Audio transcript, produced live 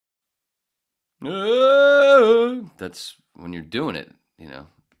That's when you're doing it,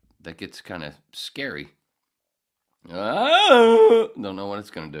 that gets kind of scary. Don't know what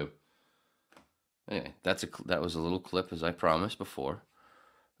it's going to do. Anyway, that was a little clip, as I promised before.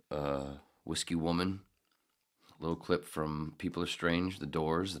 Whisky Woman, a little clip from People Are Strange, The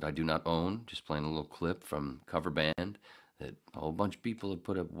Doors, that I do not own. Just playing a little clip from cover band that a whole bunch of people have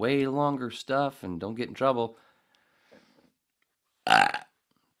put up way longer stuff, and don't get in trouble.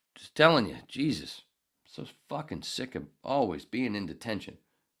 Just telling you, Jesus, I'm so fucking sick of always being in detention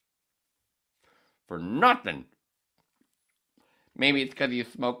for nothing. Maybe it's because you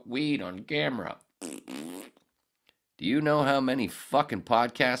smoke weed on camera. Do you know how many fucking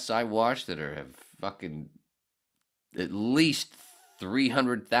podcasts I watch that have fucking at least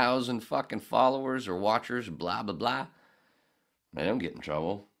 300,000 fucking followers or watchers, blah, blah, blah? I don't get in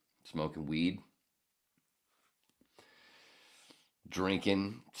trouble smoking weed,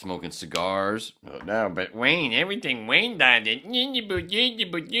 drinking, smoking cigars. No, but Wayne, everything Wayne does it.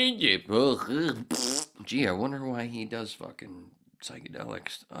 Gee, I wonder why he does fucking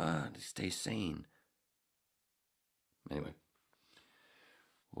psychedelics to stay sane. Anyway,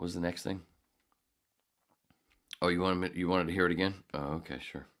 what was the next thing? Oh, you wanted to hear it again? Oh, okay,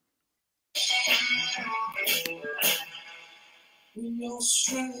 sure. When you're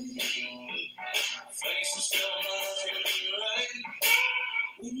straight, faces come right.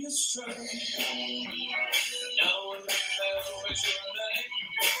 When you're straight, no one remembers your name.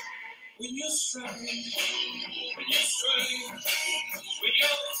 When you're straight, when you're straight, when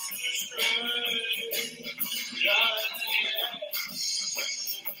you're straight,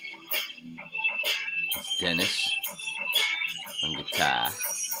 Dennis on guitar,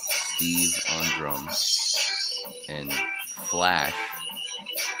 Steve on drums, and Flash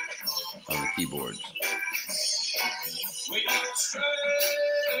on the keyboards.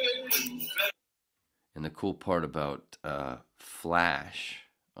 And the cool part about Flash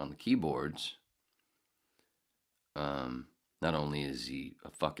on the keyboards, not only is he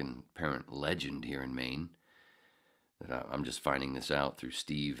a fucking apparent legend here in Maine, that I'm just finding this out through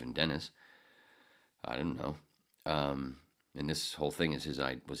Steve and Dennis. I didn't know. And this whole thing was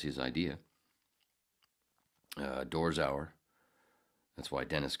his idea. Doors Hour. That's why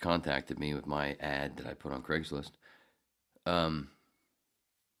Dennis contacted me with my ad that I put on Craigslist. The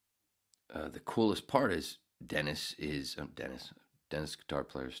coolest part is Dennis, guitar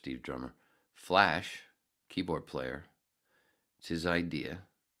player, Steve drummer, Flash, keyboard player. It's his idea,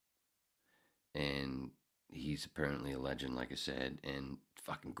 and he's apparently a legend, like I said, and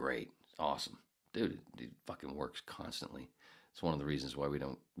fucking great, awesome, dude. It fucking works constantly. It's one of the reasons why we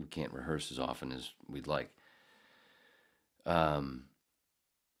can't rehearse as often as we'd like.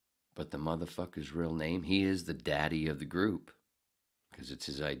 But the motherfucker's real name, he is the daddy of the group, because it's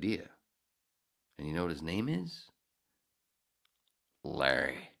his idea. And you know what his name is?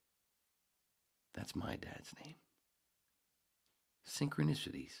 Larry. That's my dad's name.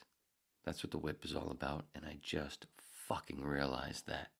 Synchronicities. That's what the whip is all about, and I just fucking realized that.